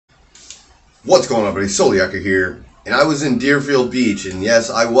What's going on, everybody? Soliaker here, and I was in Deerfield Beach, and yes,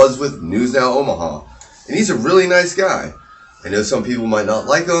 I was with News Now Omaha, and he's a really nice guy. I know some people might not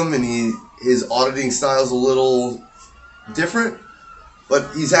like him, and his auditing style's a little different, but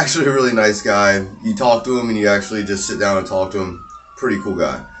he's actually a really nice guy. You talk to him, and you actually just sit down and talk to him. Pretty cool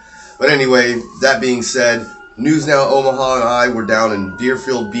guy. But anyway, that being said, News Now Omaha and I were down in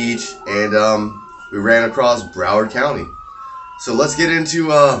Deerfield Beach, and we ran across Broward County. So let's get into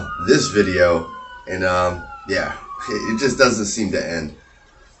this video, and yeah, it just doesn't seem to end.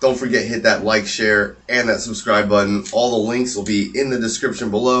 Don't forget, hit that like, share, and that subscribe button. All the links will be in the description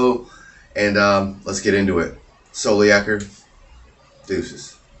below, and let's get into it. Soliaker,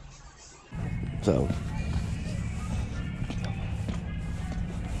 deuces. So,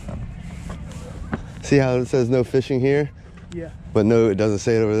 see how it says no fishing here? Yeah. But no, it doesn't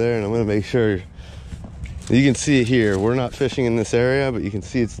say it over there, and I'm gonna make sure. You can see it here. We're not fishing in this area, but you can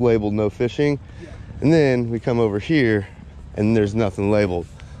see it's labeled no fishing. Yeah. And then we come over here and there's nothing labeled.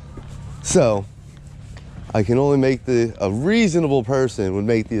 So I can only make a reasonable person would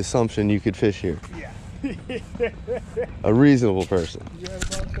make the assumption you could fish here. Yeah. A reasonable person. You're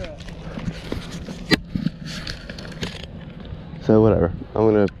right about that. So whatever. I'm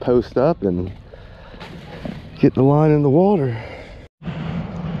gonna post up and get the line in the water.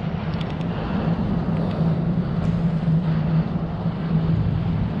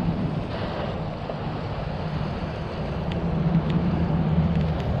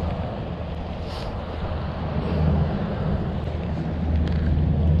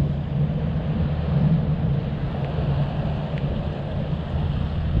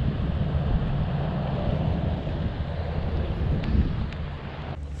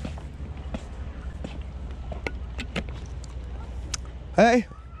 Hey.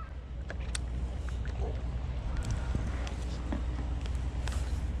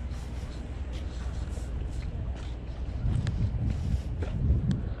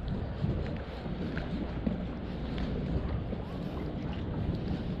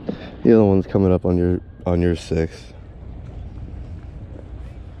 The other one's coming up on your 6.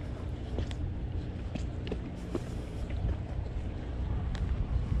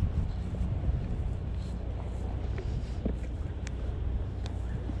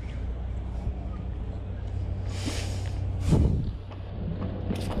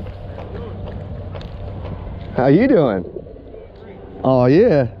 How you doing? Oh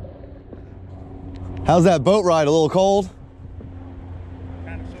yeah. How's that boat ride? A little cold?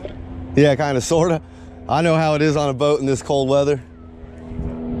 Kind of, sort of. Yeah, kind of, sort of. I know how it is on a boat in this cold weather. What's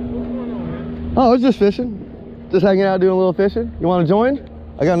going on, man? Oh, I was just fishing. Just hanging out doing a little fishing. You want to join?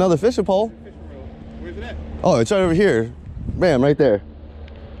 I got another fishing pole. Where's it at? Oh, it's right over here. Bam, right there.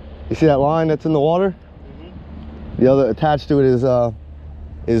 You see that line that's in the water? Mm-hmm. The other attached to it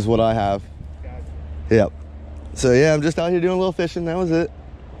is what I have. Gotcha. Yep. So yeah, I'm just out here doing a little fishing. That was it.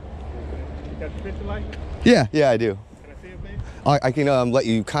 You got your fishing license? Yeah, I do. Can I see it, baby? I can let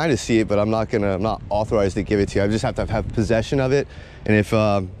you kind of see it, but I'm not authorized to give it to you. I just have to have possession of it. And if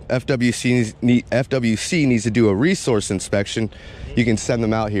FWC needs to do a resource inspection, you can send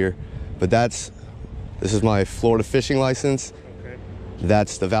them out here. But this is my Florida fishing license. Okay.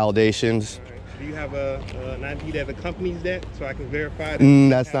 That's the validations. All right. Do you have an ID that accompanies that so I can verify that?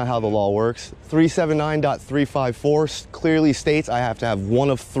 That's not how the law works. 379.354 clearly states I have to have one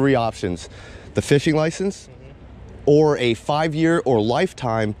of 3 options: the fishing license, or a 5-year or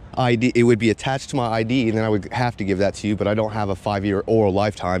lifetime ID. It would be attached to my ID, and then I would have to give that to you, but I don't have a 5-year or a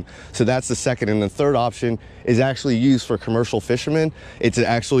lifetime. So that's the second. And the third option is actually used for commercial fishermen. It's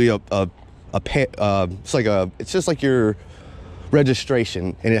actually it's just like your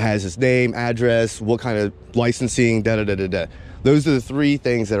registration, and it has its name, address, what kind of licensing, da-da-da-da-da. Those are the 3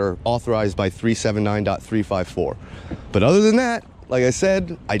 things that are authorized by 379.354. But other than that, like I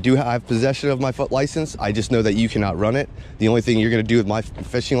said, I have possession of my license. I just know that you cannot run it. The only thing you're gonna do with my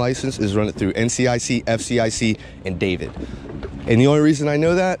fishing license is run it through NCIC, FCIC, and David. And the only reason I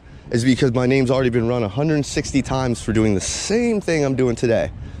know that is because my name's already been run 160 times for doing the same thing I'm doing today.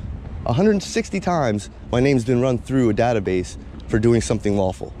 160 times my name's been run through a database for doing something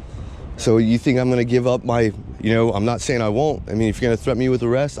lawful. So you think I'm gonna give up my, I'm not saying I won't. I mean, if you're gonna threaten me with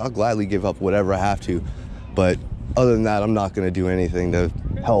arrest, I'll gladly give up whatever I have to. But other than that, I'm not gonna do anything to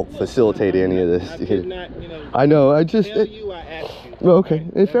help facilitate any of this. I did not, I know, I just... tell you, I asked you. Well, okay,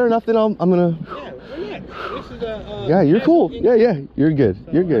 fair enough, then I'm gonna... Yeah, relax. This is a... yeah, you're cool. Yeah, you're good.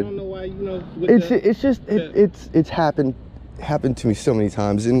 So You're good. I don't know why, It's happened to me so many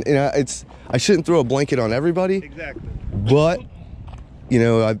times, and I shouldn't throw a blanket on everybody. Exactly. But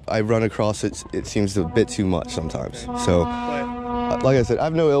I run across it. It seems a bit too much sometimes. So But like I said, I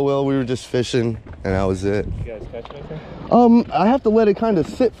have no ill will. We were just fishing, and that was it. You guys catch anything? I have to let it kind of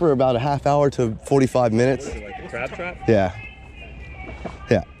sit for about a half hour to 45 minutes. Like a crab trap? Yeah.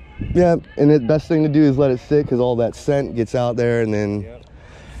 Yeah. Yeah, and the best thing to do is let it sit because all that scent gets out there, and then... Yep.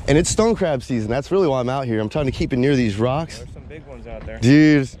 And it's stone crab season. That's really why I'm out here. I'm trying to keep it near these rocks. There's some big ones out there.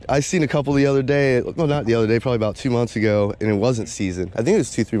 Dude, I seen a couple the other day. Well, not the other day, probably about 2 months ago, and it wasn't season. I think it was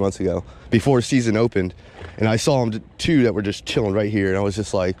 2-3 months ago, before season opened. And I saw them two that were just chilling right here, and I was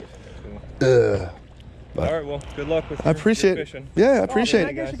just like, ugh. But all right, well, good luck with I appreciate your fishing. Yeah, I appreciate Can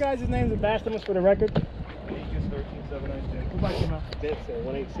I guess you guys' names and bass limits for the record? 13,792. What about you, Mel? That's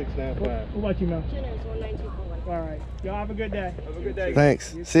 18695. What about you, Mel? Jenna is 19241. All right. Y'all have a good day. Have a good day.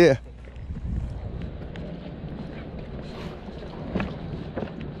 Thanks. See ya.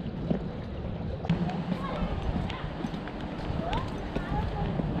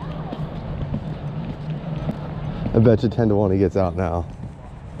 I bet you 10 to 1 he gets out now.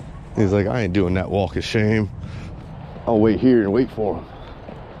 He's like, I ain't doing that walk of shame. I'll wait here and wait for him.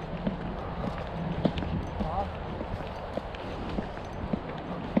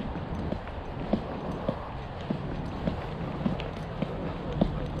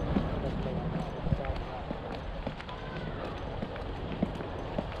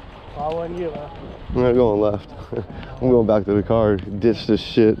 Following you, huh? I'm not going left. I'm going back to the car, ditch this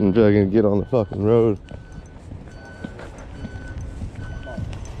shit, and fucking get on the fucking road.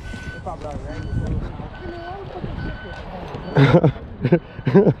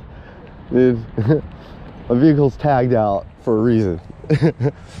 Dude, my vehicle's tagged out for a reason.